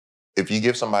if you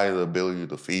give somebody the ability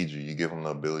to feed you, you give them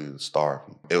the ability to starve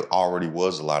you. It already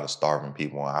was a lot of starving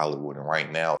people in Hollywood, and right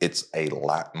now it's a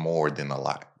lot more than a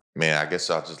lot. Man, I guess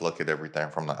I'll just look at everything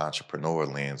from the entrepreneur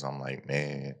lens. I'm like,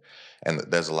 man, and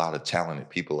there's a lot of talented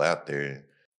people out there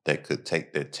that could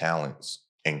take their talents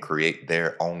and create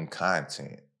their own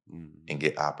content and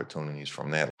get opportunities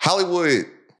from that. Hollywood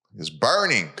is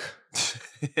burning.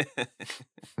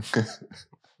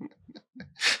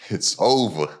 It's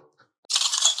over.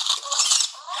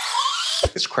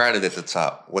 It's crowded at the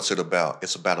top. What's it about?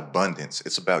 It's about abundance.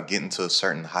 It's about getting to a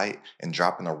certain height and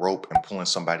dropping a rope and pulling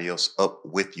somebody else up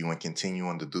with you and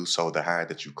continuing to do so the higher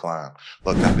that you climb.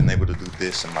 Look, I've been able to do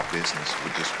this in my business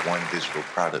with just one digital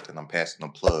product, and I'm passing a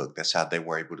plug. That's how they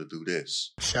were able to do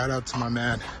this. Shout out to my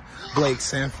man, Blake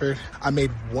Sanford. I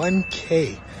made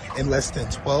 $1K in less than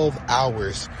 12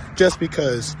 hours just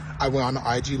because I went on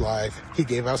the IG Live, he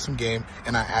gave out some game,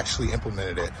 and I actually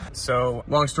implemented it. So,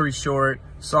 long story short,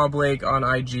 saw Blake on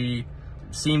IG,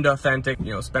 seemed authentic,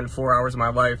 spent 4 hours of my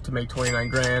life to make 29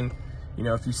 grand.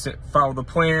 If you follow the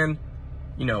plan,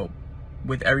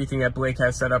 with everything that Blake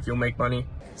has set up, you'll make money.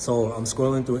 So I'm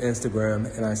scrolling through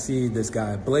Instagram and I see this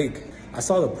guy, Blake. I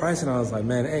saw the price and I was like,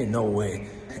 man, ain't no way.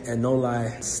 And no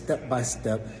lie, step by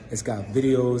step, it's got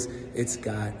videos, it's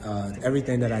got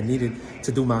everything that I needed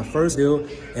to do my first deal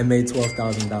and made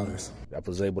 $12,000. I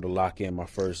was able to lock in my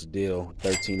first deal,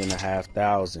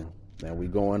 $13,500. Man, we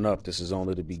going up. This is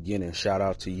only the beginning. Shout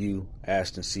out to you,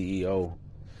 Ashton CEO.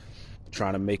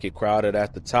 Trying to make it crowded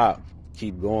at the top.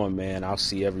 Keep going, man. I'll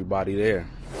see everybody there.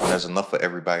 There's enough for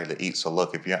everybody to eat. So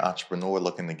look, if you're an entrepreneur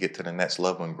looking to get to the next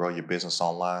level and grow your business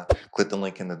online, click the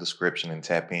link in the description and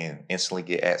tap in. Instantly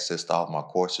get access to all of my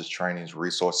courses, trainings,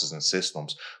 resources, and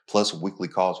systems, plus weekly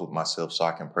calls with myself so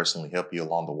I can personally help you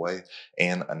along the way,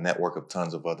 and a network of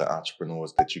tons of other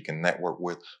entrepreneurs that you can network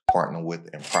with, partner with,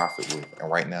 and profit with. And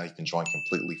right now you can join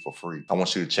completely for free. I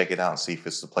want you to check it out and see if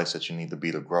it's the place that you need to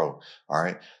be to grow. All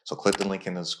right. So click the link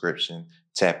in the description,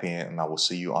 tap in, and I will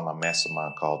see you on our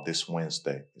mastermind call this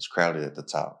Wednesday. It's crowded at the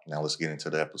top. Now let's get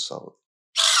into the episode.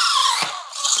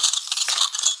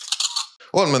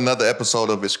 Welcome to another episode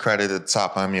of It's Crowded at the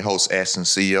Top. I'm your host, Ashton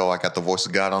CEO. I got the voice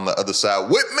of God on the other side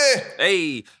with me.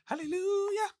 Hey,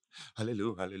 hallelujah,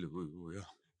 hallelujah, hallelujah,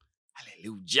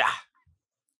 hallelujah.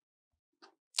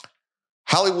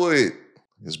 Hollywood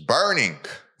is burning.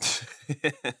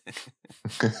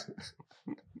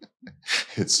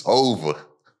 It's over.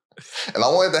 And I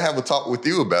wanted to have a talk with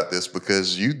you about this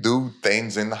because you do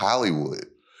things in Hollywood.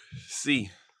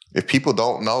 See. If people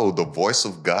don't know, the voice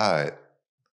of God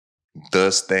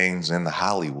does things in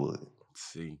Hollywood.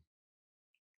 See.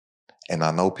 And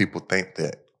I know people think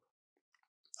that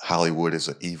Hollywood is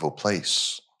an evil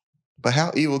place. But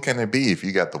how evil can it be if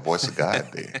you got the voice of God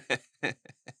there?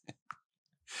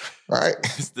 Right?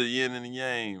 It's the yin and the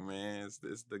yang, man.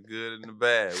 It's the good and the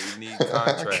bad. We need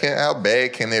contrast. How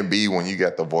bad can it be when you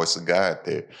got the voice of God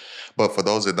there? But for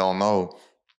those that don't know,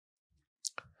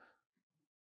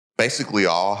 basically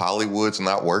all Hollywood's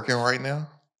not working right now.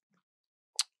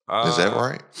 Is that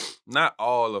right? Not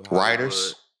all of Hollywood.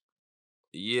 Writers?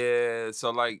 Yeah. So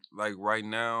like right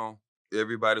now,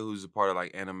 everybody who's a part of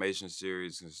like animation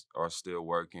series are still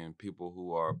working. People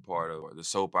who are part of the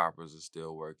soap operas are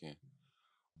still working.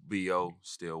 BO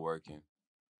still working.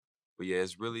 But yeah,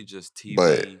 it's really just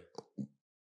TV,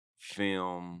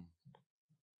 film.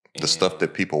 The stuff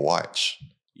that people watch.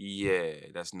 Yeah,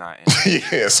 that's not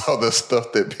yeah, so the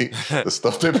stuff that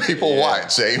people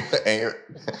watch ain't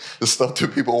the stuff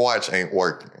that people watch ain't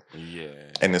working. Yeah.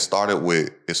 And it started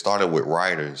with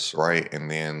writers, right? And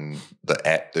then the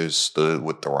actors stood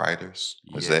with the writers.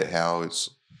 Is that how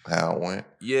it went?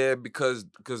 Yeah, because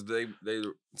they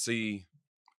see,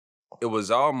 it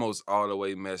was almost all the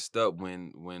way messed up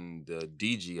when the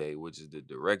DGA, which is the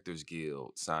Directors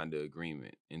Guild, signed the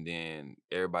agreement. And then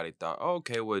everybody thought, oh,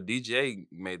 okay, well, DGA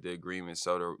made the agreement,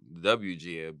 so the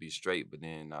WGA would be straight. But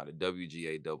then the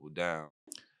WGA doubled down.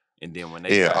 And then when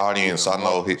they audience, I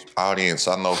know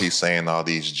he's saying all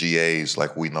these GAs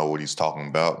like we know what he's talking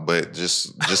about, but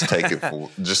just take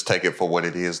it for what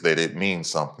it is, that it means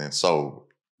something. So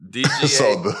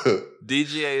DGA,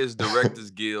 DGA is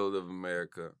Directors Guild of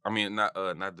America. I mean, not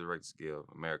Directors Guild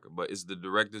of America, but it's the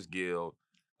Directors Guild.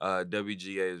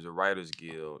 WGA is the Writers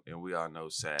Guild, and we all know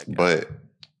SAG. But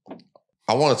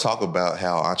I want to talk about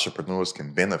how entrepreneurs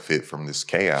can benefit from this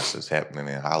chaos that's happening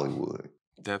in Hollywood.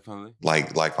 Definitely.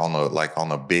 Like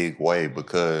on a big way,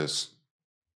 because,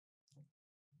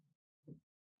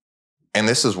 and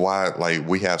this is why like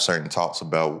we have certain talks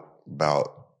about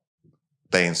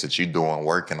things that you're doing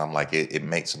work, and I'm like, it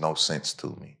makes no sense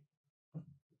to me.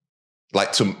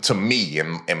 like to me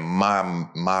and my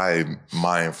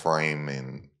mind frame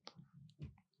and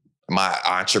my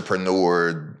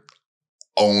entrepreneur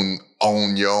own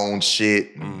your own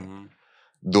shit and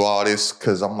do all this,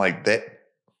 because I'm like, that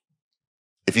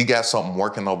if you got something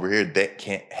working over here, that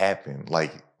can't happen.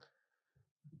 Like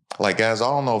guys, I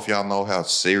don't know if y'all know how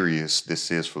serious this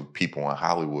is for people in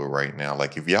Hollywood right now.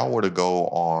 Like, if y'all were to go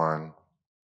on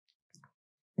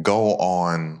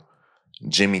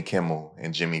Jimmy Kimmel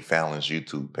and Jimmy Fallon's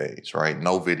YouTube page, right?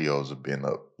 No videos have been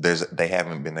up. They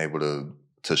haven't been able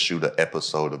to shoot an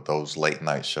episode of those late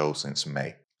night shows since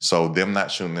May. So them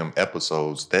not shooting them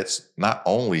episodes, that's not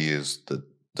only is the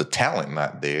talent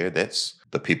not there, that's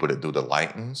the people that do the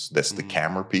lightings, that's the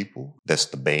camera people, that's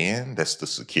the band, that's the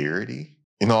security.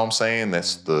 You know what I'm saying?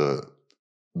 That's the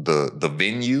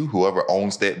venue, whoever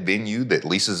owns that venue that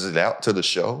leases it out to the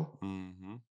show.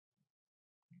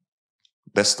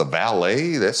 That's the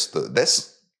valet.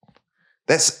 That's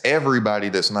everybody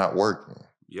that's not working.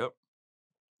 Yep.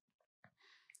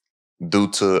 Due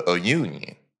to a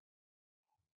union.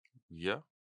 Yeah.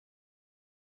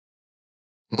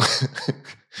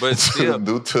 But still,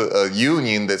 due to a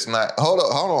union that's not. Hold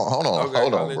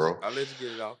on, bro. I'll let you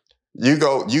get it off. You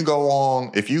go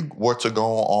on. If you were to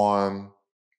go on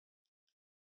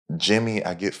Jimmy,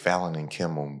 I get Fallon and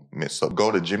Kimmel mixed up.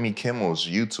 Go to Jimmy Kimmel's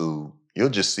YouTube. You'll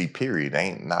just see period.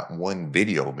 Ain't not one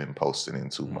video been posted in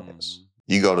 2 months.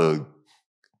 You go to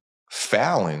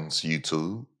Fallon's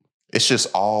YouTube, it's just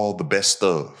all the best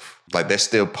stuff. Like, they're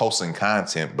still posting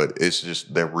content, but it's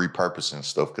just they're repurposing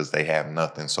stuff because they have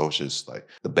nothing. So it's just like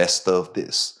the best of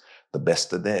this, the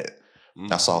best of that.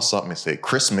 I saw something that said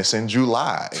Christmas in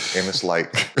July. And it's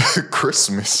like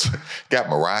Christmas. Got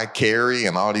Mariah Carey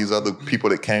and all these other people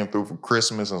that came through for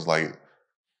Christmas. And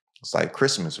it's like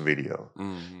Christmas video.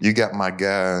 You got my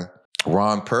guy,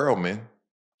 Ron Perlman.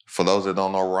 For those that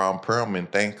don't know Ron Perlman,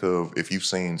 think of, if you've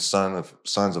seen Sons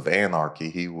of Anarchy,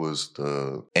 he was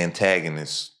the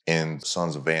antagonist in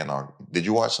Sons of Anarchy. Did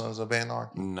you watch Sons of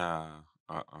Anarchy? Nah.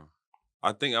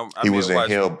 I think he was in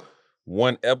Hell.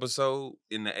 One episode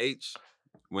in the H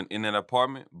when in an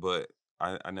apartment, but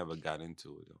I never got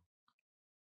into it though.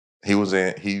 He was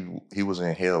in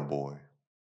Hellboy.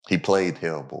 He played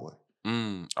Hellboy.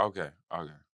 Okay. All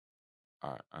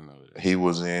right, I know that. He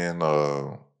was in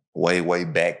way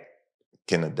back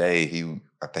in the day.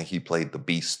 I think he played the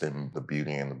Beast in The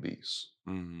Beauty and the Beast.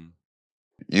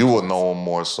 You would know him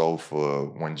more so for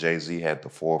when Jay-Z had the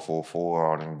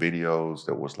 444 on them videos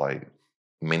that was like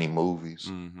mini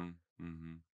movies.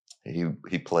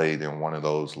 He played in one of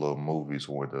those little movies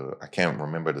where I can't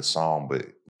remember the song, but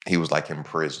he was like in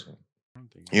prison.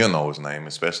 You'll know his name,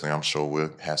 especially I'm sure we'll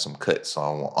have some cuts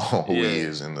on who he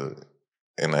is in the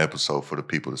episode for the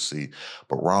people to see.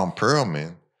 But Ron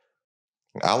Perlman,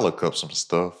 I look up some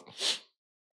stuff.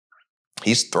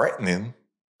 He's threatening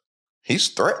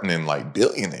like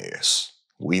billionaires.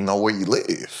 We know where you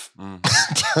live.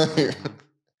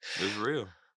 It's real.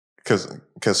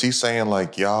 Cause he's saying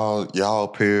like y'all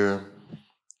up here,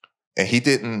 and he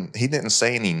didn't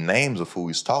say any names of who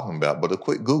he's talking about, but a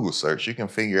quick Google search, you can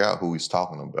figure out who he's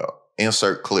talking about.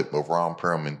 Insert clip of Ron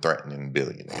Perlman threatening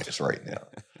billionaires right now.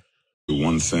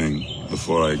 One thing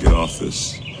before I get off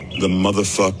this. The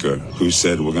motherfucker who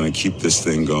said we're going to keep this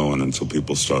thing going until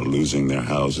people start losing their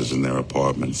houses and their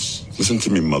apartments. Listen to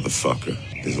me, motherfucker.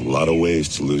 There's a lot of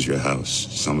ways to lose your house.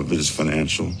 Some of it is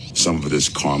financial, some of it is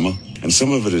karma, and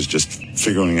some of it is just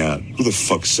figuring out who the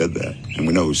fuck said that. And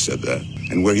we know who said that,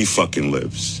 and where he fucking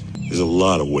lives. There's a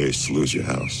lot of ways to lose your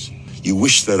house. You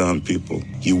wish that on people.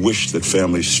 You wish that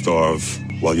families starve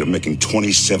while you're making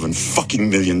 $27 fucking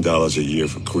million a year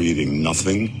for creating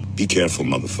nothing. Be careful,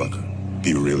 motherfucker.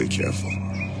 Be really careful.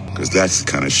 Because that's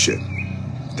the kind of shit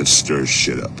that stirs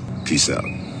shit up. Peace out.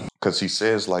 Because he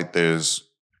says like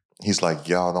he's like,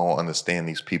 y'all don't understand,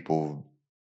 these people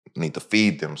need to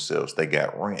feed themselves. They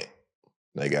got rent.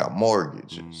 They got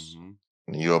mortgages.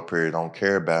 And you up here don't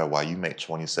care about it while you make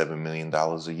 $27 million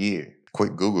a year.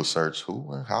 Quick Google search,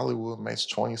 who in Hollywood makes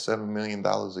 $27 million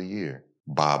a year?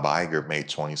 Bob Iger made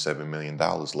 $27 million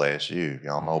last year.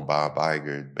 Y'all know Bob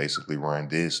Iger basically run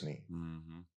Disney.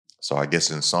 So I guess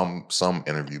in some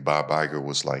interview, Bob Iger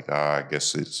was like, I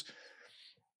guess it's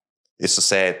a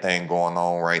sad thing going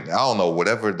on right now. I don't know,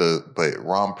 but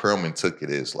Ron Perlman took it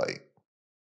as like,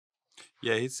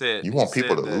 yeah, he said, you want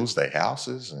people to lose their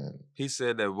houses? And he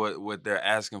said that what they're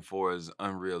asking for is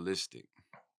unrealistic.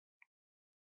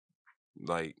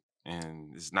 Like,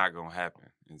 and it's not going to happen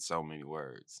in so many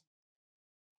words.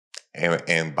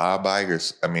 And Bob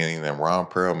Iger, and Ron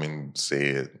Perlman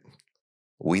said,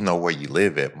 we know where you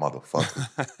live at, motherfucker.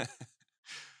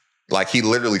 Like he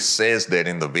literally says that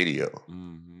in the video.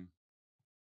 Mm-hmm.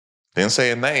 Didn't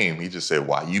say a name. He just said,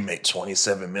 "Wow, you make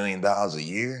 $27 million a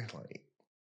year." Like,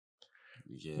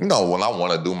 Yeah. you know, when I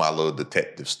want to do my little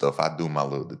detective stuff, I do my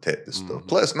little detective stuff. Mm-hmm.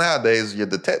 Plus, nowadays your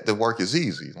detective work is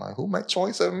easy. Like, who make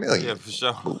 $27 million? Yeah, for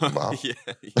sure. Wow. Yeah.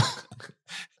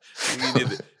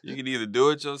 You can either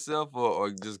do it yourself or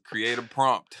just create a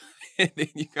prompt. And then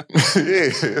you go.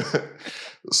 Yeah.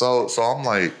 So I'm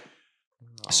like,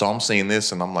 so I'm Oh, seeing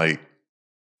this and I'm like,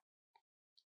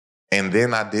 and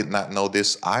then I did not know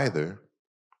this either.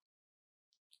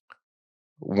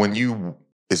 When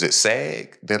is it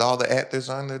SAG that all the actors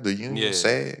under the union yeah.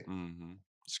 SAG? Mm-hmm.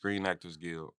 Screen Actors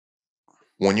Guild.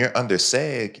 When you're under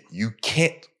SAG, you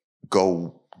can't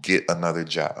go get another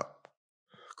job.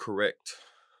 Correct.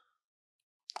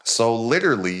 So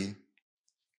literally,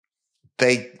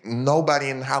 nobody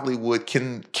in Hollywood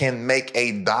can make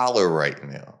 $1 right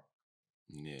now.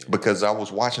 Yeah. Because I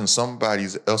was watching somebody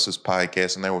else's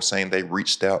podcast and they were saying they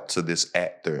reached out to this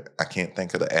actor. I can't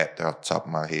think of the actor off the top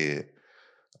of my head.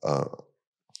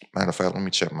 Matter of fact, let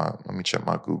me check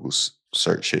my Google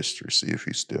search history, see if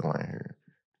he's still in here.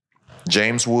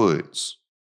 James Woods.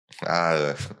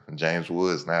 James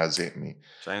Woods now has hit me.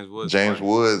 James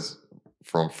Woods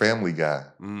from Family Guy.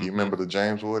 Mm-hmm. You remember the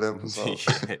James Wood episode?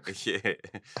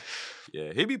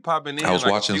 Yeah. He be popping in I was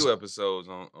like watching a few episodes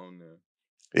on there.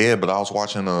 Yeah, but I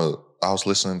was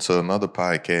listening to another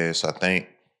podcast. I think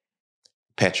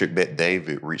Patrick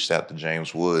Bet-David reached out to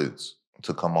James Woods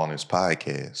to come on his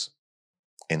podcast.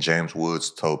 And James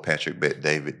Woods told Patrick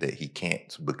Bet-David that he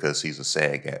can't because he's a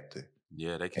SAG actor.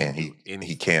 Yeah, they can't And do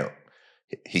anything.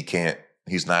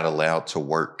 he's not allowed to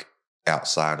work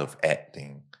outside of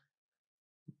acting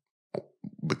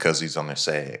because he's on the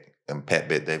SAG. And Pat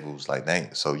Bet-David was like,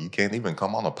 dang, so you can't even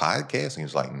come on a podcast? And he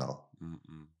was like, no.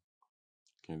 Mm-mm.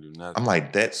 Can't do nothing. I'm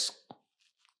like, that's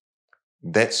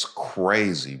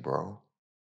crazy, bro.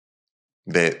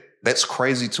 That's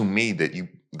crazy to me that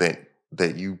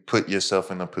you put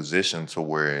yourself in a position to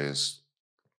whereas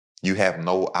you have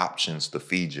no options to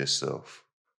feed yourself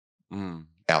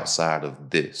outside of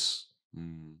this.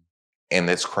 And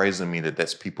that's crazy to me that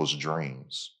that's people's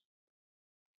dreams.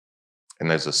 And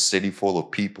there's a city full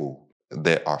of people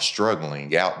that are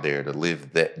struggling out there to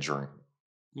live that dream.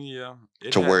 Yeah.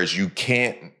 Whereas you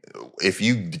can't, if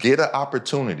you get an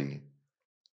opportunity,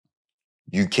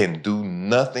 you can do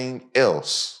nothing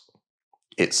else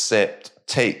except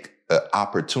take an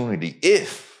opportunity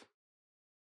if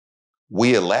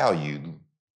we allow you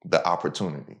the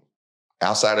opportunity.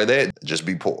 Outside of that, just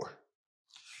be poor.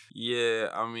 Yeah,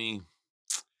 I mean,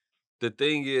 the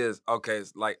thing is, okay,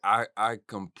 it's like I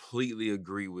completely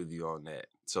agree with you on that.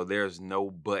 So there's no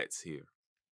buts here.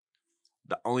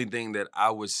 The only thing that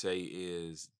I would say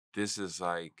is this is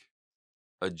like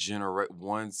a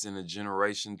once in a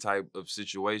generation type of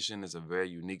situation. It's a very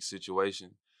unique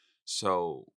situation.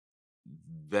 So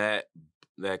that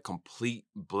complete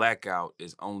blackout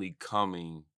is only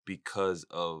coming because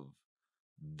of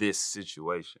this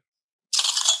situation.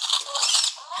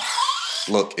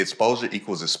 Look, exposure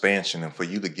equals expansion. And for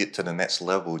you to get to the next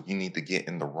level, you need to get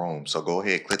in the room. So go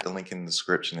ahead, click the link in the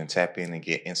description and tap in and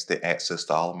get instant access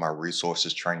to all of my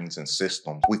resources, trainings, and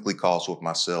systems. Weekly calls with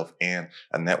myself and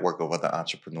a network of other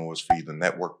entrepreneurs for you to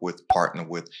network with, partner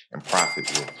with, and profit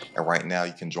with. And right now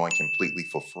you can join completely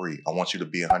for free. I want you to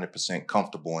be 100%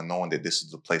 comfortable in knowing that this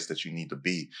is the place that you need to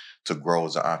be to grow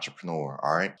as an entrepreneur.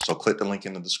 All right. So click the link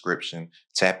in the description,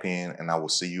 tap in, and I will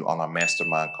see you on our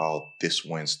mastermind call this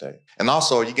Wednesday. And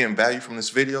also, are you getting value from this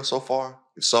video so far?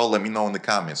 If so, let me know in the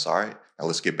comments, all right? Now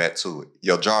let's get back to it.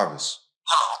 Yo, Jarvis,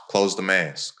 close the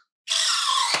mask.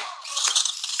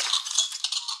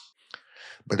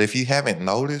 But if you haven't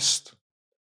noticed,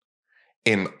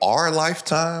 in our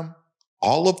lifetime,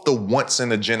 all of the once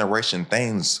in a generation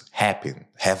things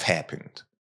have happened.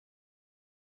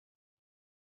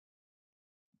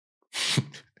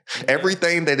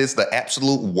 Everything that is the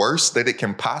absolute worst that it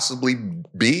can possibly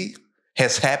be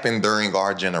has happened during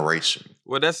our generation.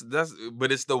 Well,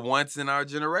 but it's the once in our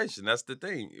generation. That's the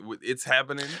thing. It's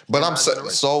happening. But I'm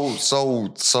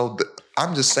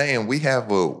I'm just saying we got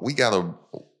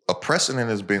a precedent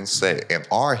has been set, and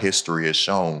our history has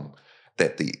shown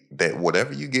that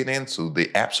whatever you get into,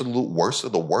 the absolute worst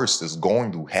of the worst is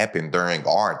going to happen during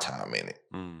our time in it.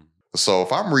 So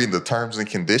if I'm reading the terms and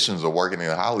conditions of working in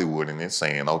Hollywood and it's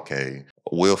saying, okay,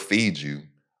 we'll feed you,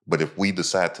 but if we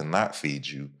decide to not feed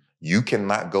you, you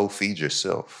cannot go feed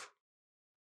yourself.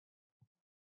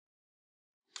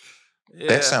 Yeah.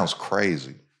 That sounds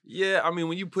crazy. Yeah, I mean,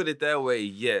 when you put it that way,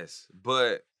 yes.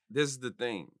 But this is the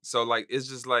thing. So, like, it's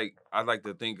just like, I like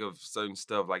to think of certain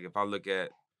stuff. Like, if I look at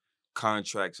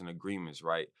contracts and agreements,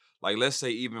 right? Like, let's say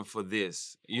even for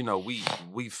this, you know, we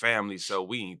family, so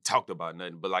we ain't talked about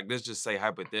nothing. But like, let's just say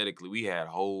hypothetically, we had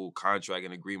a whole contract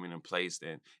and agreement in place,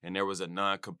 and there was a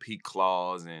non-compete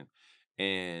clause,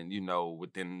 and you know,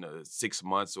 within 6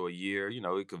 months or a year, you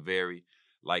know, it could vary.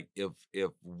 Like if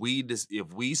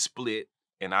we split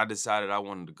and I decided I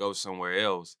wanted to go somewhere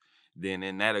else, then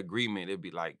in that agreement, it'd be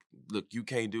like, look, you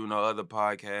can't do no other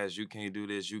podcast, you can't do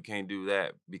this, you can't do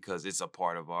that, because it's a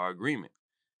part of our agreement.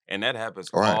 And that happens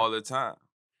Right. all the time.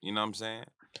 You know what I'm saying?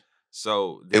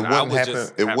 So It then I wouldn't would happen.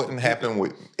 just It have to wouldn't pivot. happen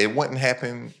with. It wouldn't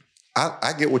happen.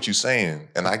 I get what you're saying,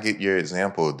 and I get your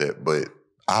example of that. But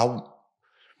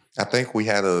I think we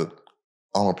had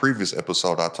on a previous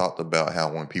episode. I talked about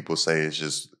how when people say it's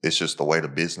just the way the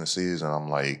business is, and I'm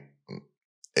like,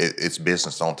 it's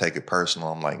business. Don't take it personal.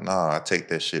 I'm like, nah, I take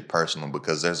that shit personal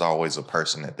because there's always a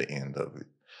person at the end of it.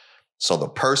 So the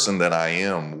person that I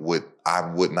am I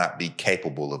would not be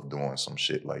capable of doing some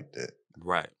shit like that.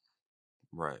 Right.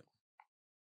 Right.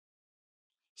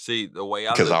 See, the way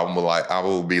I Because look, I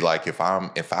will be like, if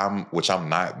I'm, which I'm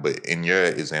not, but in your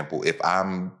example, if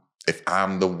I'm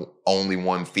the only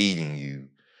one feeding you,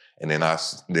 and then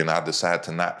I decide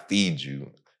to not feed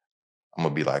you, I'm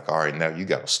gonna be like, all right, now you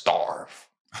gotta starve.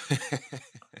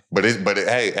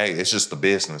 Hey, it's just the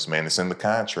business, man. It's in the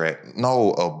contract.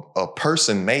 No, a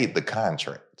person made the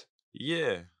contract,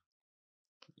 yeah.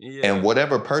 and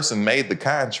whatever person made the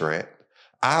contract,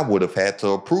 I would have had to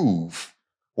approve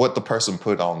what the person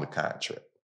put on the contract.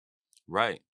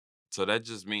 Right. So that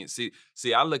just means,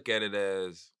 see, I look at it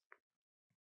as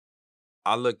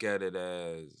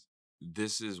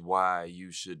this is why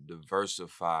you should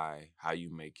diversify how you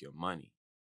make your money.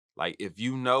 Like if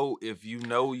you know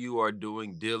you are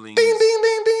doing dealings. Ding, ding,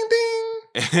 ding, ding,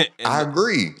 ding. I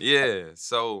agree. Yeah.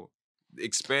 So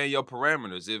expand your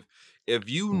parameters. If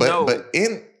you But know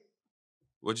in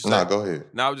what you no, say? go ahead.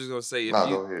 No, I was just gonna say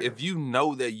Go ahead. if you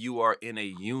know that you are in a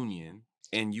union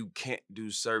and you can't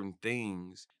do certain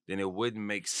things, then it wouldn't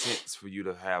make sense for you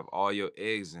to have all your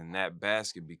eggs in that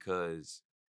basket, because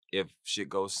if shit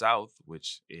goes south,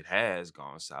 which it has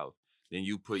gone south, then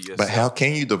you put yourself. But how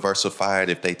can you diversify it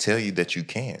if they tell you that you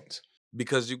can't?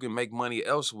 Because you can make money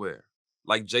elsewhere.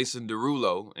 Like Jason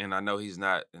Derulo, and I know he's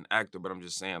not an actor, but I'm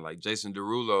just saying, like Jason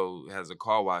Derulo has a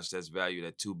car wash that's valued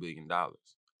at $2 billion.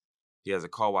 He has a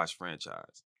car wash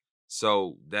franchise.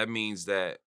 So that means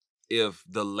that if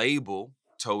the label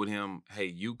told him, hey,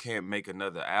 you can't make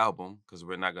another album because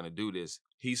we're not going to do this,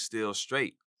 he's still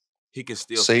straight. He can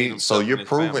still feed himself and his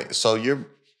family. So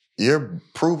you're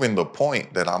proving the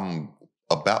point that I'm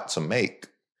about to make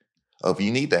of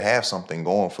you need to have something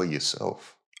going for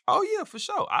yourself. Oh yeah, for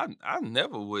sure. I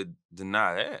never would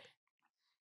deny that.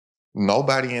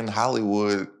 Nobody in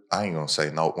Hollywood, I ain't gonna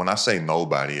say no. When I say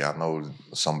nobody, I know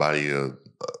somebody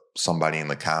in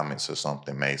the comments or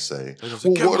something may say,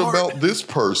 well, what about this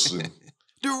person?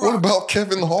 What about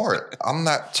Kevin Hart? I'm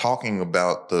not talking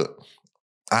about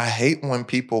I hate when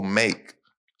people make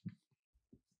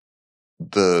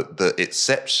the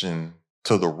exception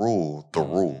to the rule the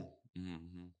rule.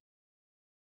 Mm-hmm.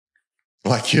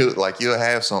 Like you'll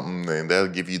have something and they'll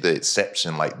give you the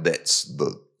exception, like that's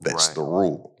the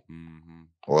rule. Mm-hmm.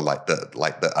 Or like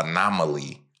the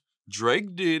anomaly.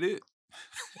 Drake did it.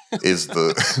 Is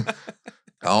the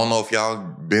I don't know if y'all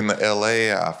been to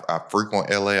LA. I frequent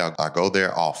LA. I go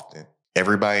there often.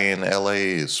 Everybody in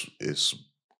LA is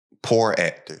poor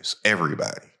actors.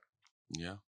 Everybody.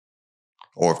 Yeah.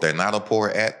 Or if they're not a poor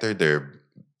actor,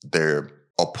 they're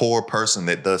a poor person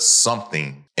that does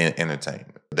something in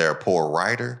entertainment. They're a poor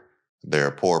writer. They're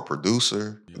a poor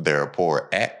producer. Yeah. They're a poor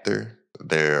actor.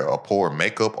 They're a poor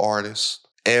makeup artist.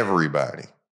 Everybody.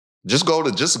 Just go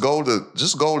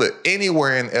to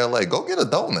anywhere in LA. Go get a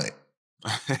donut.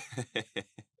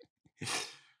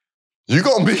 You're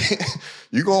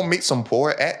gonna meet some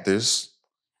poor actors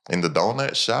in the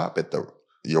donut shop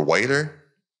your waiter.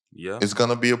 Yeah. Is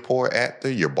gonna be a poor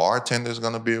actor. Your bartender is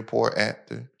gonna be a poor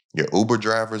actor. Your Uber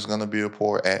driver is gonna be a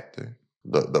poor actor.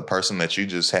 The person that you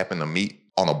just happen to meet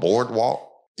on a boardwalk,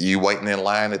 you waiting in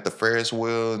line at the Ferris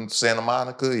wheel in Santa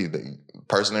Monica, the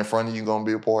person in front of you gonna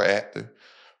be a poor actor.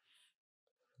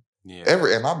 Yeah.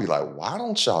 And I'll be like, why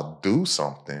don't y'all do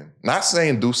something? Not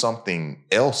saying do something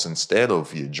else instead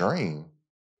of your dream.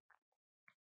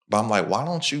 But I'm like, why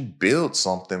don't you build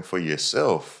something for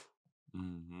yourself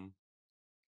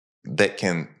that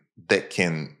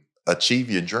can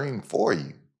achieve your dream for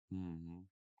you?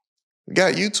 We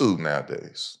got YouTube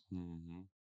nowadays.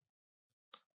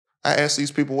 I ask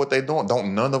these people what they're doing.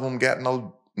 None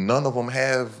of them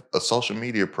have a social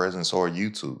media presence or a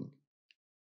YouTube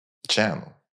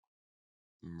channel.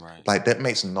 Right. Like, that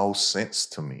makes no sense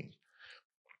to me.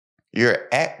 You're an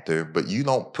actor, but you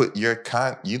don't put your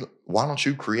why don't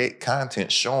you create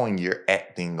content showing you're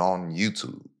acting on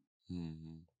YouTube?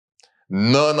 Mm-hmm.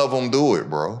 None of them do it,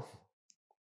 bro.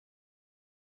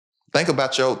 Think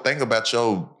about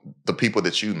the people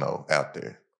that you know out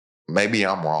there. Maybe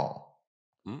I'm wrong.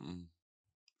 Mm-mm.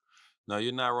 No,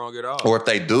 you're not wrong at all. Or if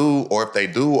they do,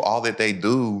 all that they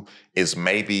do is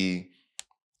maybe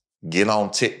get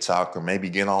on TikTok or maybe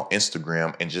get on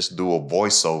Instagram and just do a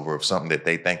voiceover of something that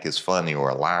they think is funny or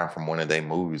a line from one of their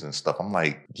movies and stuff. I'm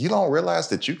like, you don't realize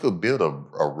that you could build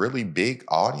a really big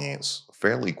audience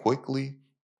fairly quickly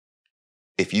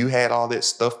if you had all that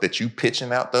stuff that you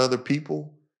pitching out to other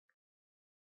people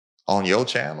on your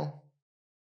channel?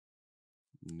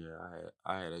 Yeah,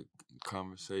 I had a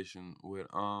conversation with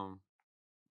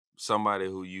somebody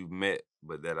who you met,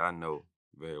 but that I know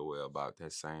very well about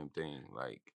that same thing.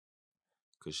 Like,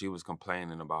 cause she was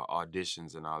complaining about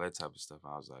auditions and all that type of stuff.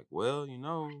 I was like, well,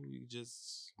 you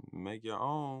just make your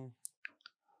own.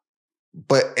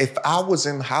 But if I was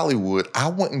in Hollywood, I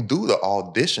wouldn't do the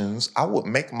auditions. I would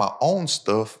make my own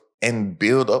stuff and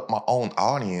build up my own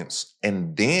audience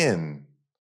and then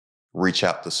reach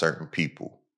out to certain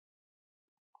people.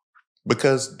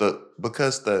 Because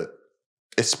the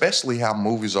especially how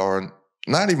movies are,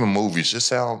 not even movies,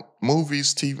 just how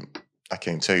movies, TV. I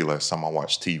can't tell you last time I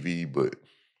watched TV, but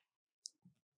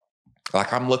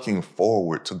like, I'm looking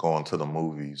forward to going to the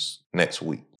movies next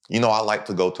week. I like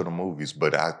to go to the movies,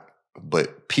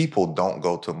 but people don't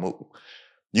go to movies.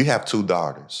 You have 2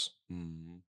 daughters.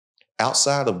 Mm-hmm.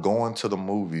 Outside of going to the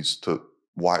movies to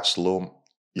watch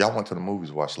y'all went to the movies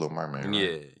to watch Little Mermaid,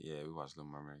 right? Yeah, we watched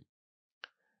Little Mermaid.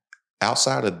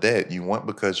 Outside of that, you went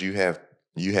because you have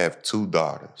 2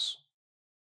 daughters.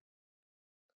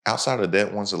 Outside of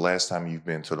that, when's the last time you've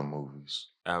been to the movies?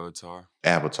 Avatar.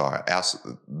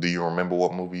 Do you remember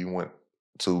what movie you went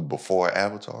to before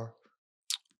Avatar?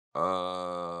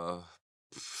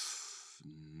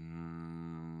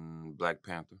 Black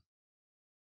Panther.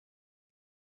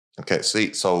 Okay,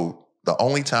 see, so the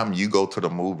only time you go to the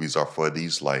movies are for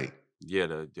these like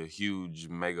the huge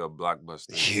mega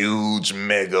blockbuster. huge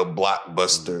mega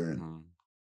blockbuster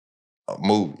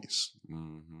movies.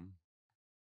 Mm-hmm.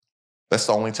 That's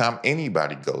the only time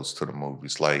anybody goes to the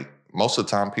movies. Like, most of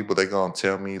the time, people, they gonna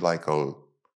tell me like, oh,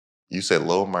 you said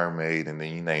Little Mermaid, and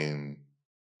then you name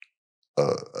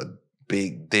a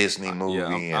big Disney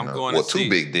movie I'm and going to see 2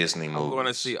 big Disney movies. I'm going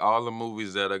to see all the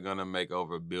movies that are gonna make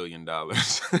over $1 billion.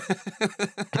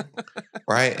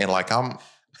 Right, and like I'm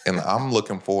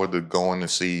looking forward to going to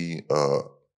see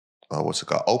what's it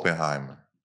called, Oppenheimer.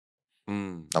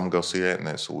 I'm gonna go see that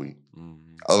next week.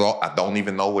 I don't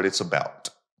even know what it's about.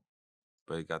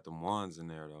 But it got them ones in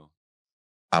there though.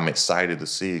 I'm excited to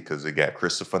see it because it got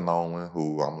Christopher Nolan,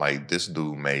 who I'm like, this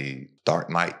dude made Dark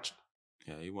Knight.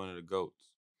 Yeah, he one of the GOATs.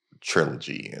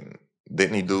 Trilogy, and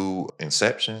didn't he do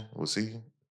Inception? Was he?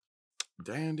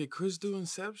 Damn, did Chris do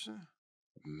Inception?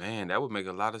 Man, that would make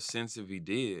a lot of sense if he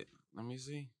did. Let me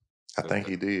see. I think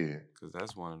he did. Because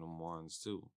that's one of them ones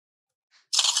too.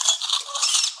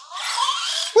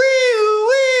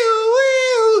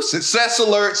 Success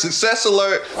alert, success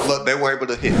alert. Look, they were able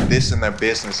to hit this in their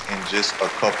business in just a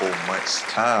couple months'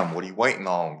 time. What are you waiting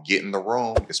on? Get in the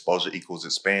room. Exposure equals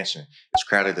expansion. It's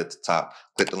crowded at the top.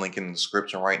 Click the link in the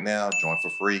description right now. Join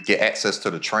for free. Get access to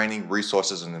the training,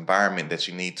 resources, and environment that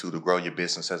you need to grow your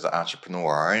business as an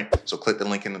entrepreneur, all right? So click the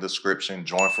link in the description,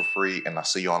 join for free, and I'll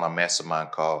see you on our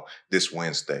mastermind call this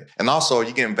Wednesday. And also, are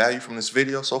you getting value from this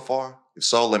video so far? If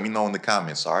so, let me know in the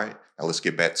comments, all right? Now let's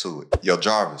get back to it. Yo,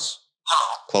 Jarvis.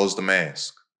 Close the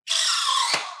mask.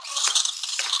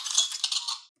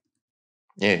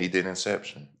 Yeah, he did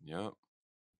Inception. Yep.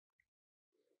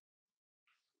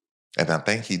 And I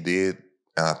think he did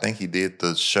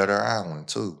the Shutter Island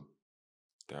too.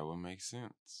 That would make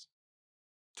sense.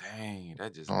 Dang,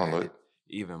 that just Oh, added look.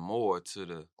 even more to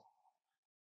the.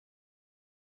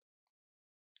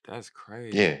 That's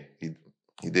crazy. Yeah,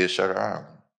 he did Shutter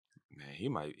Island. Man,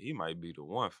 he might be the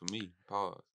one for me.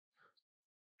 Pause.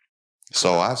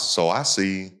 So I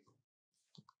see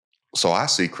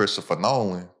Christopher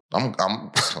Nolan. I'm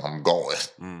going.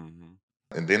 Mm-hmm.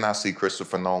 And then I see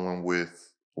Christopher Nolan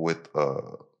with what's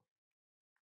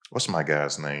my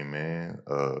guy's name, man?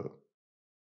 From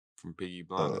Peaky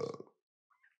Blinders.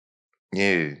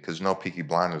 Yeah, because Peaky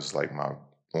Blinders is like one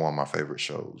of my favorite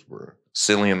shows, bro.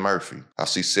 Cillian Murphy. I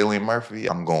see Cillian Murphy,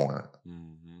 I'm going. Mm-hmm.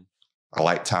 I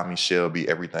like Tommy Shelby,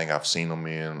 everything I've seen him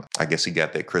in. I guess he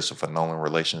got that Christopher Nolan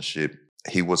relationship.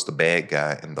 He was the bad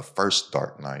guy in the first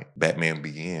Dark Knight, Batman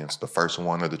Begins, the first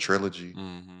one of the trilogy.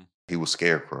 Mm-hmm. He was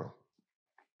Scarecrow.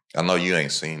 I know you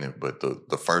ain't seen it, but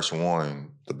the first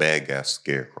one, the bad guy's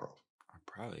Scarecrow. I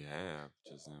probably have,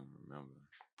 just didn't remember.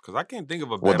 Because I can't think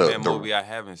of a Well, Batman movie I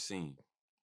haven't seen.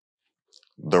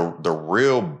 the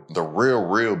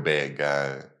real bad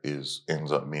guy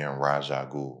ends up being Ra's al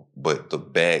Ghul, but the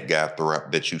bad guy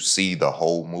throughout that you see the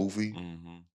whole movie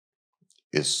Mm-hmm.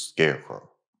 is Scarecrow.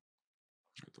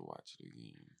 I have to watch it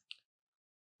again.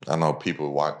 I know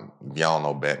people watch. Y'all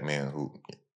know Batman. Who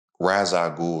Ra's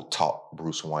al Ghul taught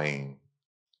Bruce Wayne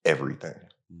everything.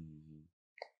 Mm-hmm.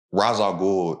 Ra's al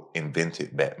Ghul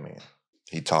invented Batman.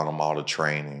 He taught him all the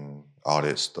training, all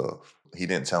that stuff. He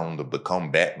didn't tell him to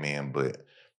become Batman, but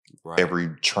every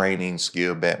training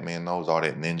skill Batman knows, all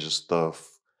that ninja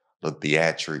stuff, the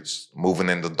theatrics, moving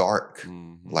in the dark,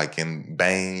 like in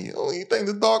Bane. You think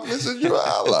the darkness is your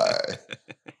ally?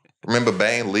 Remember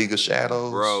Bane, League of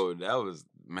Shadows? Bro, that was,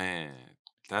 man,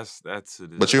 that's to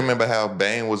this. But you remember how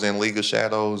Bane was in League of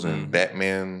Shadows and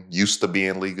Batman used to be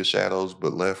in League of Shadows,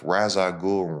 but left. Ra's al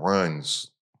Ghul runs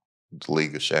the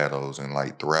League of Shadows, and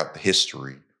like throughout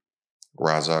history,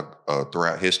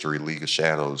 League of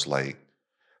Shadows, like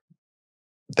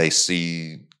they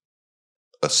see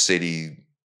a city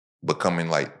becoming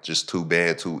like just too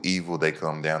bad, too evil. They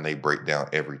come down, they break down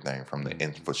everything from the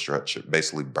infrastructure,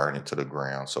 basically burn it to the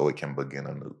ground so it can begin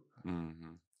anew.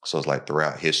 Mm-hmm. So it's like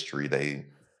throughout history, they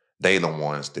the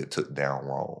ones that took down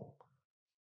Rome.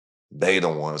 They the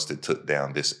ones that took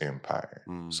down this empire.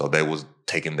 So they was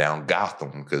taking down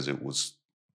Gotham because it was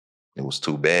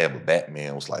too bad. But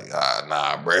Batman was like,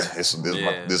 nah, bruh.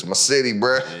 This my city,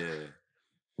 bruh. Yeah.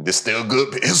 There's still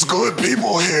good. It's good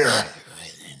people here.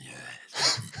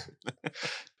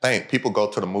 Think people go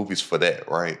to the movies for that,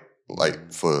 right?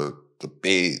 Like for the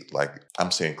big, like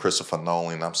I'm seeing Christopher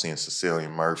Nolan, I'm seeing Cecilia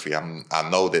Murphy. I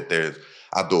know that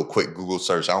I do a quick Google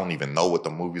search. I don't even know what the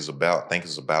movie's about. I think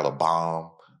it's about a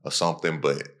bomb or something,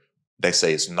 but they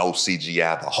say it's no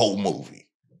CGI the whole movie.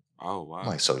 Oh wow! I'm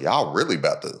like, so y'all really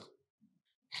about to?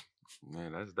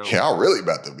 Man, that's dope. Y'all really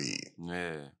about to be?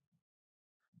 Yeah.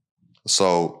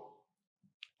 So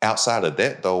outside of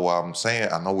that, though, what I'm saying,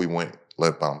 I know we went.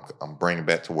 I'm bringing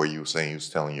back to where you were saying you was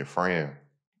telling your friend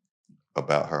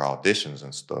about her auditions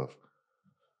and stuff.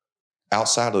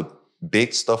 Outside of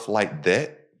big stuff like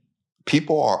that,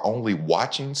 people are only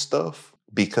watching stuff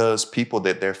because people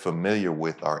that they're familiar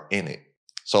with are in it.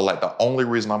 So like the only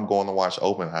reason I'm going to watch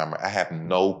Oppenheimer, I have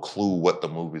no clue what the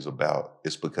movie's about.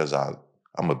 It's because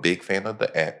I'm a big fan of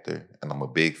the actor and I'm a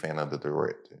big fan of the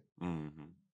director. Mm-hmm.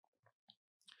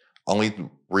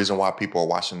 Only reason why people are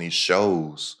watching these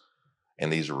shows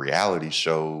and these reality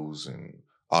shows and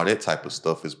all that type of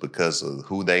stuff is because of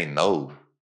who they know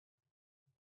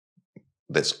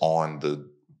that's on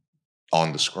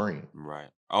the screen. Right.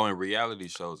 Oh, and reality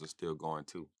shows are still going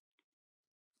too.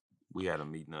 We had a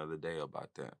meeting the other day about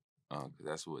that.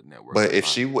 That's what networks. But if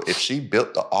she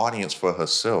built the audience for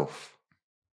herself,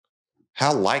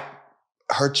 how like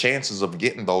her chances of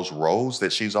getting those roles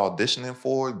that she's auditioning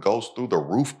for goes through the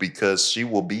roof because she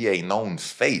will be a known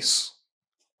face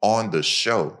on the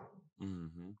show.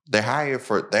 Mm-hmm. They hire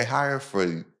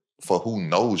for who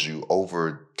knows you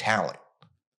over talent.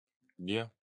 Yeah.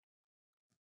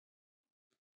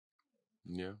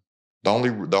 Yeah.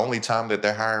 The only time that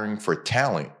they're hiring for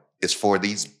talent is for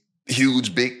these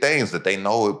huge big things that they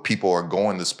know people are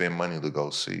going to spend money to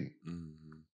go see. Mm-hmm.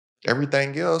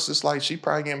 Everything else, it's like she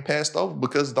probably getting passed over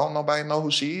because don't nobody know who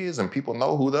she is and people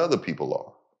know who the other people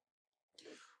are.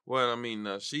 Well, I mean,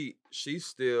 she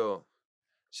still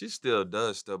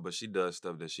does stuff, but she does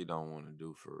stuff that she don't want to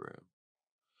do for real.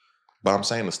 But I'm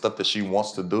saying the stuff that she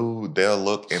wants to do, they'll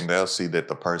look and they'll see that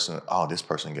the person, this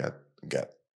person got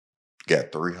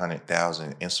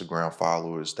 300,000 Instagram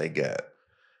followers. They got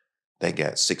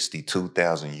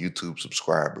 62,000 YouTube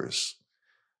subscribers.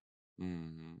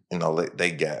 Mm-hmm. You know,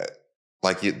 they got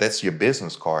that's your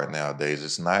business card nowadays.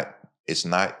 It's not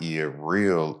your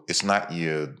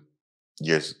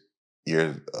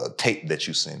tape that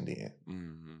you send in.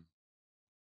 Mm-hmm.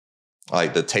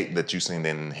 Like the tape that you send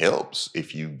in helps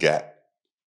if you got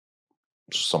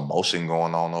some motion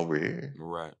going on over here.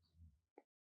 Right.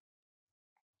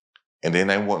 And then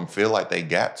they wouldn't feel like they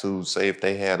got to say if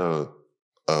they had a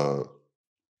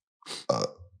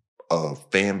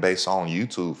fan base on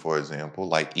YouTube, for example,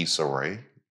 like Issa Rae.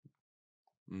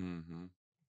 Mm-hmm.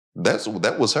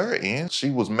 That was her end. She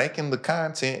was making the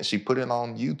content. She put it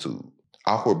on YouTube.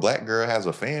 Awkward Black Girl has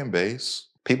a fan base.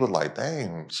 People like,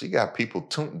 dang, she got people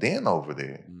tuned in over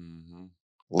there. Mm-hmm.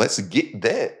 Let's get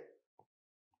that.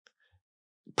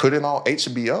 Put it on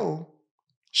HBO.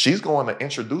 She's going to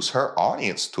introduce her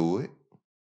audience to it.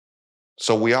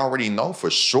 So we already know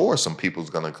for sure some people's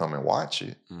going to come and watch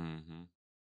it. Mm-hmm.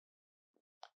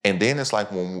 And then it's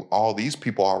like when all these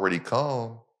people already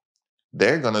come,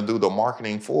 they're going to do the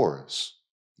marketing for us.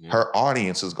 Yeah. Her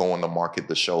audience is going to market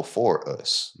the show for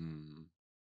us. Mm-hmm.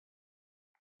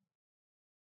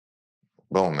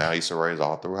 Boom, now Issa Rae's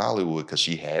all through Hollywood because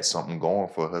she had something going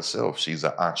for herself. She's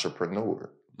an entrepreneur.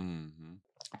 Mm-hmm.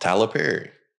 Tyler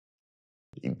Perry,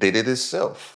 he did it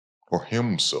himself, or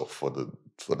himself for the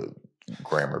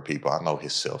grammar people. I know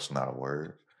himself's not a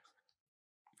word.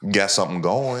 You got something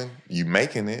going, you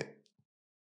making it.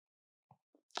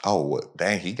 Oh, what?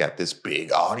 Dang, he got this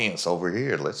big audience over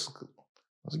here. Let's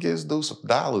get this dude some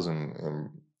dollars and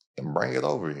bring it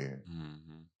over here. Mm-hmm.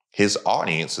 His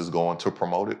audience is going to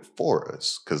promote it for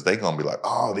us because they're going to be like,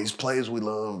 oh, these plays we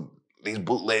love, these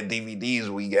bootleg DVDs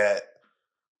we got.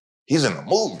 He's in the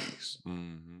movies.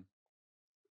 Mm-hmm.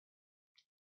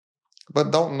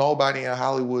 But don't nobody in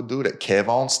Hollywood do that. Kev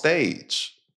on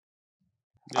Stage.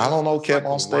 Yeah, I don't know it's Kev like a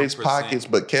on Stage 1%. pockets,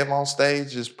 but Kev on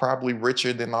Stage is probably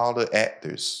richer than all the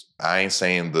actors. I ain't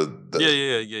saying the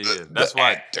Yeah. That's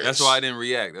why. actors. That's why I didn't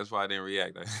react.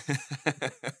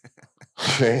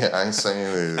 I ain't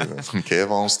saying that Kev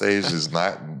on Stage is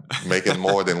not making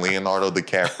more than Leonardo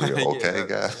DiCaprio. Okay,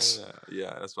 guys.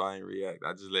 Yeah, that's why I didn't react.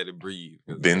 I just let it breathe.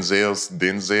 Denzel's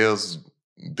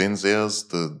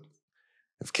the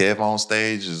if Kev on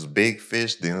Stage is big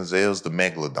fish, Denzel's the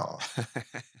megalodon.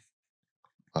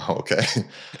 Okay,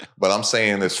 but I'm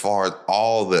saying as far as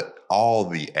all the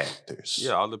actors,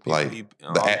 Yeah, all the people, like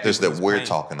the actors that we're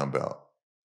talking about.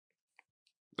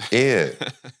 Yeah,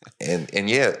 and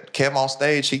yeah, Kev on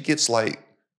Stage, he gets like,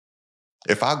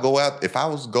 if I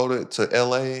was to go to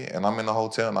LA and I'm in the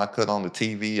hotel and I cut on the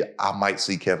TV, I might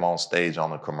see Kev on Stage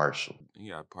on a commercial. He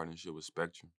got a partnership with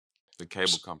Spectrum, the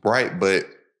cable company. Right,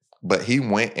 but he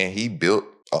went and he built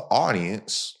an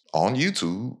audience on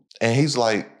YouTube, and he's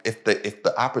like, if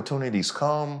the opportunities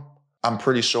come, I'm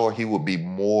pretty sure he would be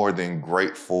more than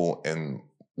grateful and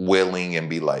willing and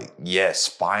be like, yes,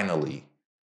 finally.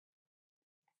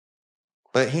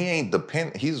 But he ain't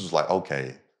dependent. He's just like,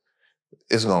 okay,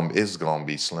 it's gonna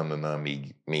be slim to none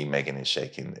me making and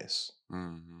shaking this.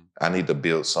 Mm-hmm. I need to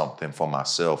build something for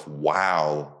myself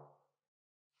while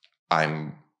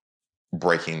I'm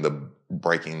breaking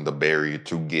the barrier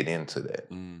to get into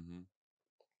that. Mm-hmm.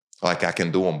 Like I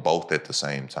can do them both at the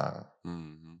same time.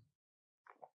 Mm-hmm.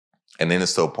 And then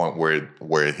it's to a point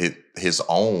where his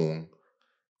own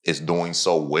is doing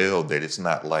so well that it's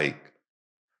not like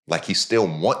he still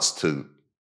wants to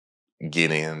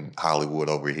get in Hollywood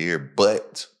over here,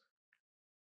 but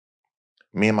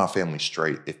me and my family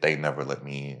straight if they never let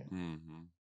me in. Mm-hmm.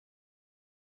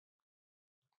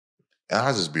 And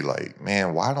I just be like,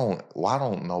 man, why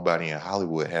don't nobody in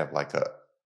Hollywood have like the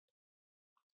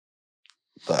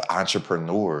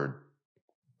entrepreneur,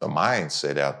 the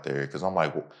mindset out there? Because I'm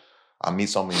like, I meet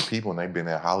so many people and they've been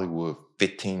in Hollywood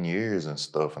 15 years and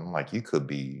stuff, and I'm like, you could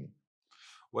be.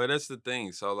 Well, that's the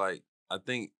thing. So, like, I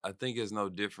think it's no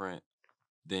different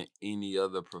than any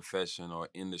other profession or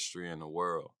industry in the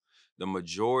world. The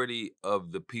majority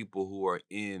of the people who are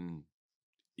in,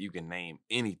 you can name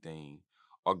anything,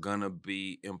 are gonna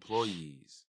be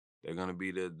employees. They're gonna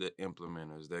be the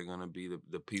implementers. They're gonna be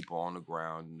the people on the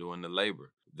ground doing the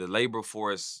labor. The labor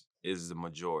force is the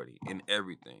majority in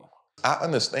everything. I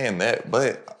understand that,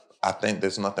 but I think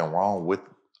there's nothing wrong with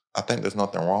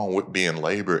being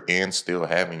labor and still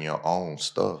having your own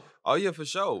stuff. Oh yeah, for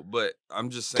sure. But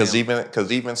I'm just saying,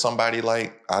 Because even somebody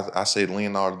like I said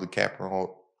Leonardo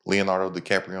DiCaprio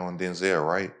and Denzel,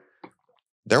 right?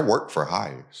 They're work for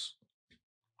hires.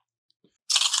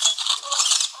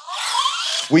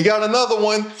 We got another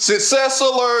one. Success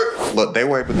alert. Look, they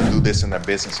were able to do this in their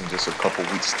business in just a couple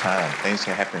weeks' time. Things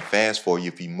can happen fast for you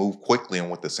if you move quickly and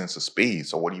with a sense of speed.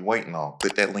 So what are you waiting on?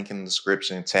 Click that link in the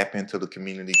description. Tap into the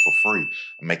community for free.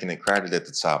 I'm making it crowded at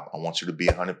the top. I want you to be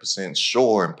 100%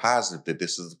 sure and positive that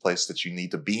this is the place that you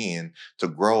need to be in to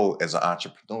grow as an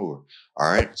entrepreneur.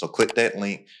 All right? So click that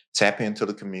link. Tap into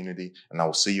the community, and I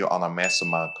will see you on our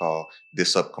mastermind call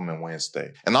this upcoming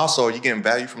Wednesday. And also, are you getting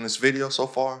value from this video so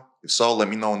far? If so, let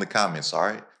me know in the comments, all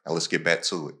right? Now let's get back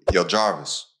to it. Yo,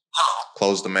 Jarvis,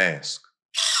 close the mask.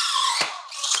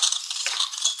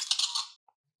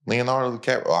 Leonardo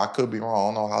DiCaprio, I could be wrong, I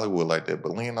don't know Hollywood like that,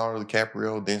 but Leonardo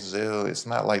DiCaprio, Denzel, it's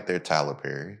not like they're Tyler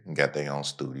Perry and got their own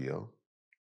studio.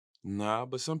 nah,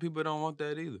 but some people don't want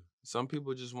that either. Some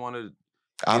people just want to.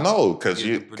 I know, because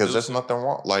there's nothing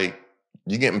wrong. Like,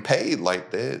 you getting paid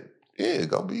like that, yeah,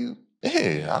 go be,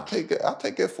 yeah. I'll take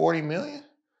that 40 million.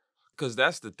 Because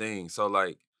that's the thing. So,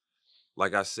 like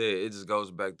I said, it just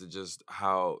goes back to just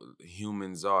how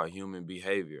humans are, human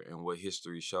behavior, and what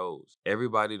history shows.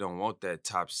 Everybody don't want that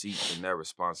top seat and that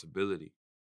responsibility.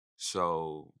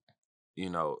 So,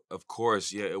 of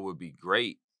course, yeah, it would be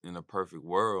great in a perfect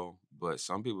world, but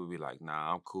some people be like,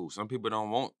 nah, I'm cool. Some people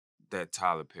don't want that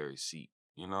Tyler Perry seat.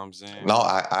 You know what I'm saying? No,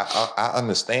 I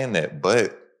understand that,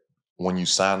 but when you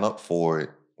sign up for it,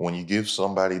 when you give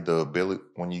somebody the ability,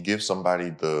 when you give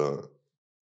somebody the,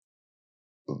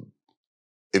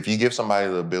 if you give somebody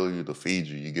the ability to feed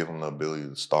you, you give them the ability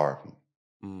to starve you.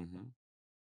 Mm-hmm.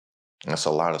 That's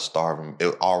a lot of starving.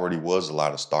 It already was a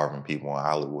lot of starving people in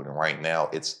Hollywood, and right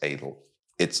now it's a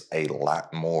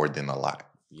lot more than a lot.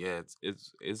 Yeah,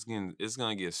 it's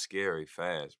gonna get scary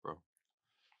fast, bro.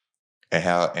 And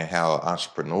how an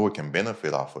entrepreneur can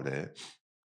benefit off of that.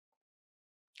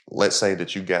 Let's say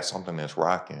that you got something that's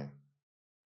rocking.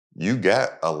 You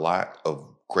got a lot of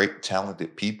great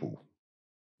talented people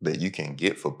that you can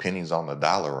get for pennies on the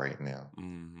dollar right now.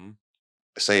 Mm-hmm.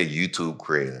 Say a YouTube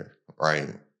creator, right?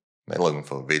 They're looking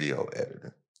for a video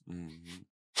editor.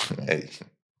 Mm-hmm. Hey,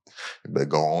 you better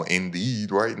go on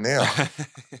Indeed right now.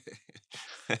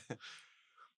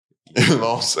 You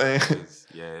know what I'm saying?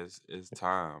 It's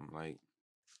time. Like,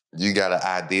 You got an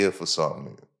idea for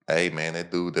something. Hey man,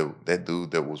 that dude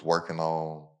that was working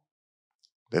on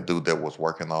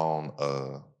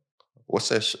what's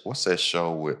that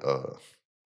show with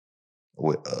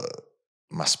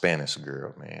my Spanish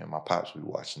girl, man. My pops be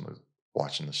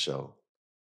watching the show.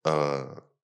 Uh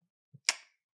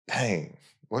Dang,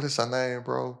 what is her name,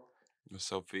 bro?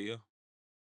 Sophia.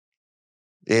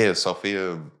 Yeah,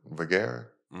 Sofia Vergara.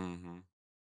 Mm-hmm.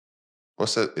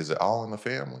 What's it? Is it All in the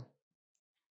Family?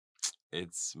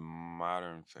 It's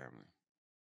Modern Family.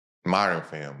 Modern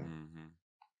Family. Mm-hmm.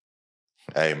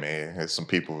 Hey man, there's some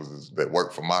people that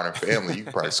work for Modern Family. You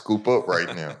can probably scoop up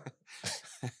right now.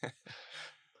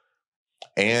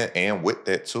 And with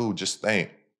that too, just think.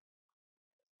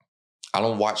 I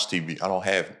don't watch TV. I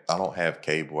don't have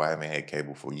cable. I haven't had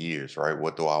cable for years, right?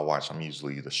 What do I watch? I'm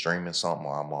usually either streaming something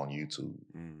or I'm on YouTube.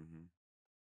 Mm-hmm.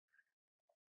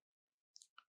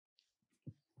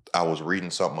 I was reading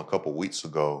something a couple weeks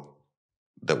ago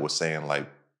that was saying like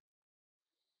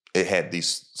it had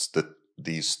these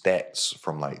stats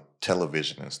from like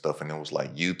television and stuff, and it was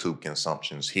like YouTube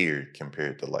consumptions here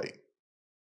compared to like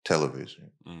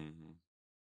television. Mm-hmm.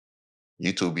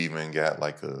 YouTube even got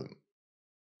like a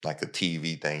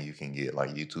TV thing you can get,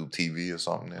 like YouTube TV or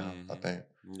something now, I Mm-hmm. think.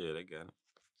 Yeah, they got it.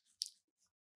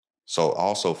 So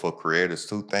also for creators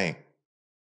to think,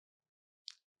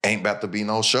 ain't about to be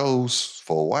no shows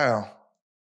for a while.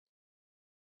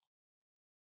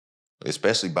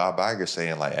 Especially Bob Iger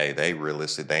saying like, hey, they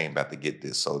realistic, they ain't about to get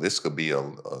this. So this could be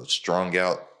a strung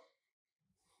out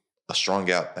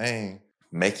thing.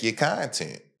 Make your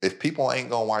content. If people ain't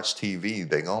gonna watch TV,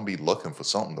 they gonna be looking for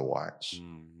something to watch.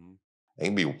 Mm-hmm. They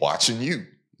be watching you.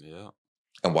 Yeah.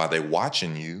 And while they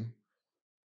watching you,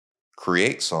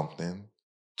 create something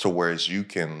to whereas you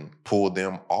can pull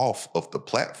them off of the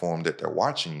platform that they're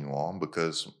watching you on,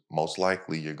 because most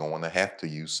likely you're going to have to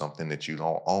use something that you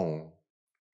don't own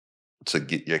to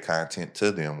get your content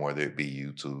to them, whether it be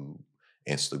YouTube,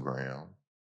 Instagram,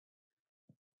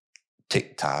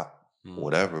 TikTok, Mm-hmm.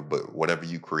 whatever. But whatever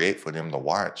you create for them to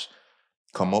watch,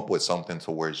 come up with something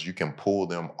to where you can pull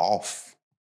them off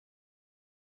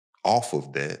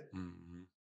of that. Mm-hmm.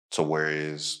 To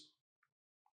whereas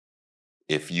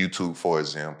if YouTube, for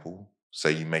example,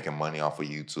 say you're making money off of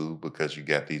YouTube because you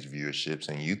got these viewerships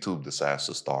and YouTube decides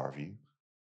to starve you,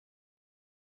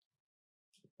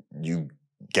 you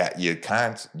got you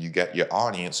got your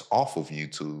audience off of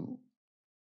YouTube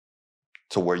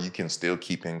to where you can still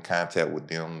keep in contact with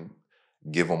them,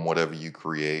 give them whatever you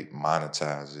create,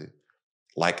 monetize it,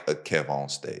 like a Kev on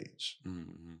stage.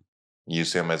 Mm-hmm. You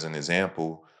use him as an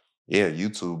example. Yeah,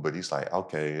 YouTube, but he's like,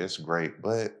 okay, it's great,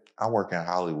 but I work in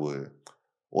Hollywood.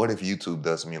 What if YouTube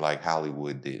does me like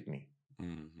Hollywood did me?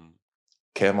 Mm-hmm.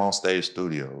 Kev on Stage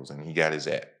Studios, and he got his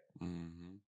app.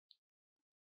 Mm-hmm.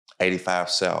 85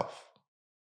 South.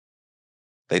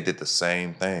 They did the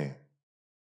same thing.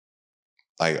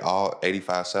 Like all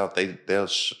 85 South,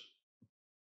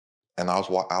 and I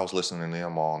was listening to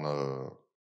them on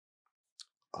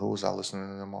who was I listening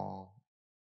to them on?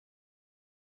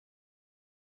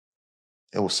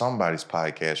 It was somebody's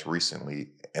podcast recently,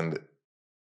 and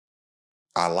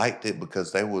I liked it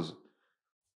because they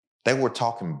were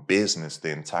talking business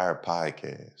the entire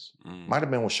podcast. Mm-hmm. Might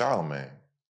have been with Charlemagne.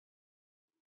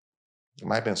 It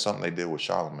might have been something they did with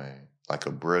Charlemagne, like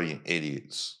a Brilliant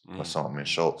Idiots or something, and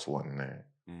Schultz wasn't there.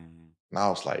 Mm-hmm. And I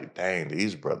was like, dang,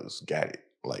 these brothers got it.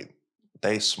 Like,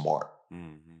 they smart.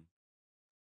 Mm-hmm.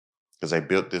 Because they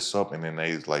built this up and then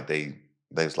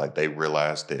they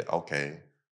realized that, okay,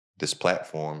 this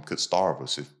platform could starve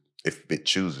us if it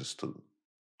chooses to.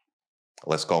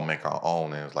 let's go make our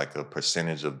own. And it's like a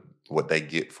percentage of what they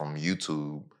get from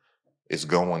YouTube is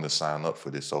going to sign up for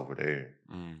this over there.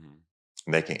 Mm-hmm.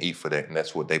 And they can eat for that. And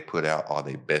that's what they put out, all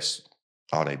their best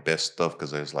stuff.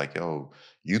 Cause it's like, yo,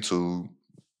 YouTube,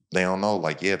 they don't know,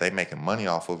 like, yeah, they making money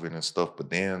off of it and stuff. But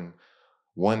then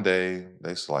one day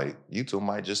it's like YouTube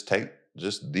might just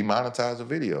demonetize a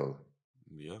video.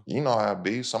 Yeah. You know how it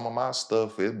be. Some of my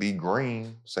stuff, it'd be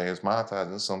green saying it's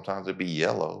monetized, and sometimes it'd be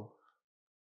yellow.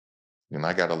 And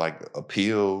I gotta like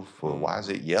appeal for why is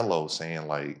it yellow, saying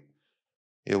like,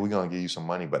 yeah, we're gonna give you some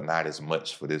money, but not as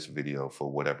much for this video for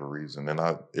whatever reason. Then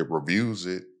it reviews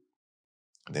it,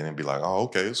 then it'd be like, oh,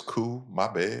 okay, it's cool, my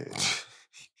bad.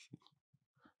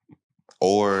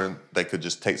 Or they could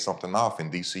just take something off.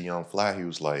 And DC Young Fly, he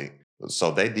was like, so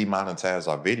they demonetized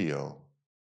our video,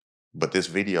 but this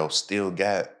video still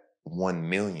got 1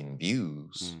 million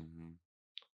views. Mm-hmm.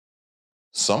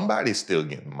 Somebody's still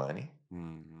getting money.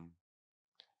 Mm-hmm.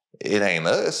 It ain't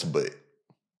us, but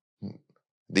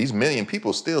these million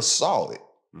people still saw it.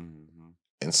 Mm-hmm.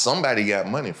 And somebody got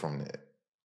money from that.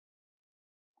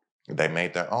 They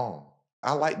made their own.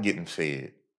 I like getting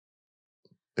fed.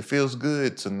 It feels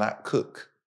good to not cook.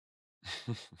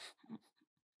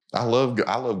 I love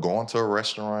going to a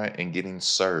restaurant and getting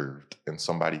served and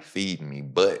somebody feeding me.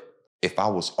 But if I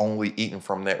was only eating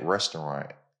from that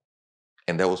restaurant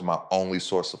and that was my only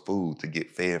source of food to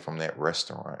get fed from that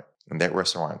restaurant, and that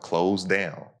restaurant closed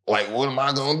down, like, what am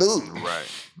I gonna do?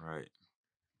 Right.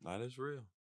 That is real.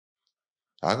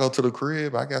 I go to the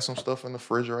crib. I got some stuff in the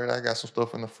refrigerator. I got some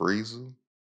stuff in the freezer.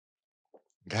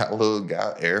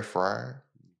 Got air fryer.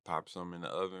 Pop some in the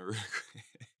oven real quick.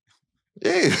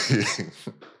 Yeah.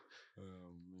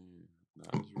 Oh man,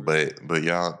 that is real. But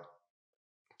y'all,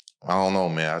 I don't know,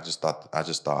 man. I just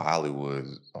thought Hollywood.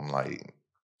 I'm like,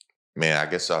 man, I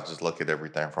guess I'll just look at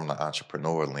everything from the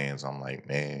entrepreneur lens. I'm like,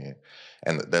 man,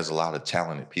 and there's a lot of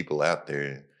talented people out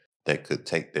there that could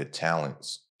take their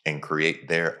talents and create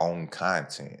their own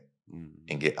content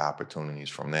and get opportunities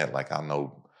from that. Like I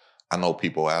know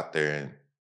people out there.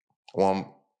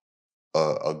 Well,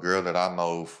 a girl that I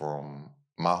know from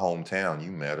my hometown,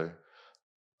 you met her.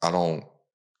 I don't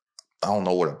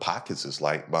know what her pockets is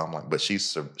like, but I'm like, but she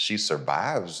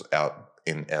survives out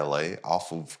in LA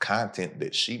off of content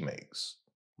that she makes.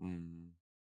 Mm-hmm.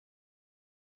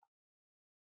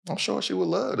 I'm sure she would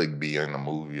love to be in a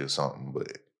movie or something,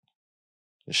 but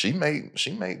she make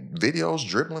videos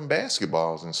dribbling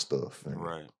basketballs and stuff, and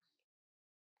Right.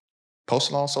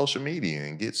 post it on social media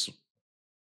and gets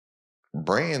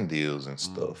brand deals and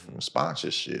stuff and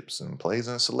sponsorships and plays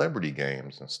in celebrity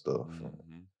games and stuff.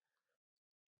 Mm-hmm.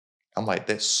 I'm like,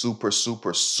 that super,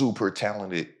 super, super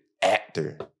talented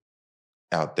actor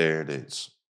out there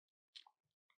that's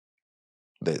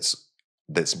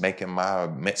making my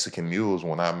Mexican mules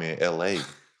when I'm in LA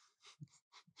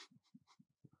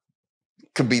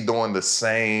could be doing the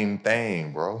same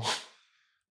thing, bro.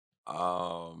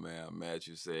 Oh man, I'm mad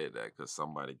you said that because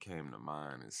somebody came to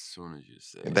mind as soon as you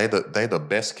said They the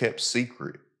best kept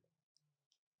secret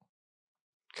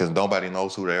because nobody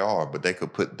knows who they are, but they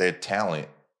could put their talent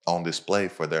on display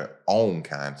for their own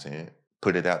content,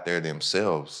 put it out there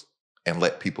themselves, and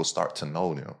let people start to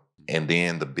know them. And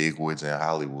then the bigwigs in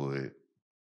Hollywood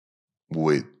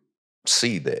would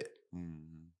see that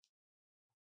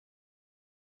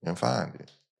and find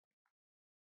it.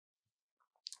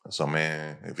 So,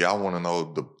 man, if y'all want to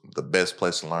know the best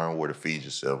place to learn where to feed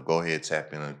yourself, go ahead,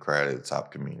 tap in the Crowd at the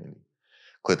Top community.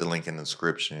 Click the link in the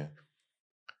description.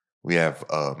 We have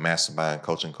mastermind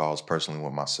coaching calls personally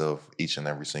with myself each and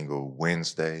every single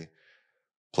Wednesday,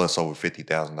 plus over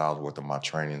 $50,000 worth of my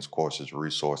trainings, courses,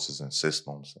 resources, and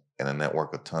systems, and a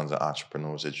network of tons of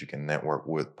entrepreneurs that you can network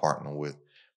with, partner with,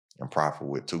 and profit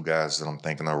with. Two guys that I'm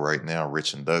thinking of right now,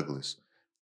 Rich and Douglas.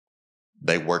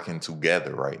 They working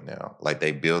together right now. Like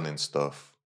they building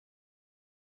stuff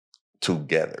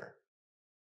together.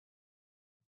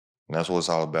 And that's what it's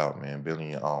all about, man.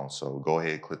 Building your own. So go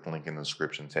ahead, click the link in the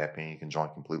description, tap in. You can join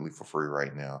completely for free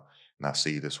right now. And I'll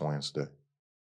see you this Wednesday.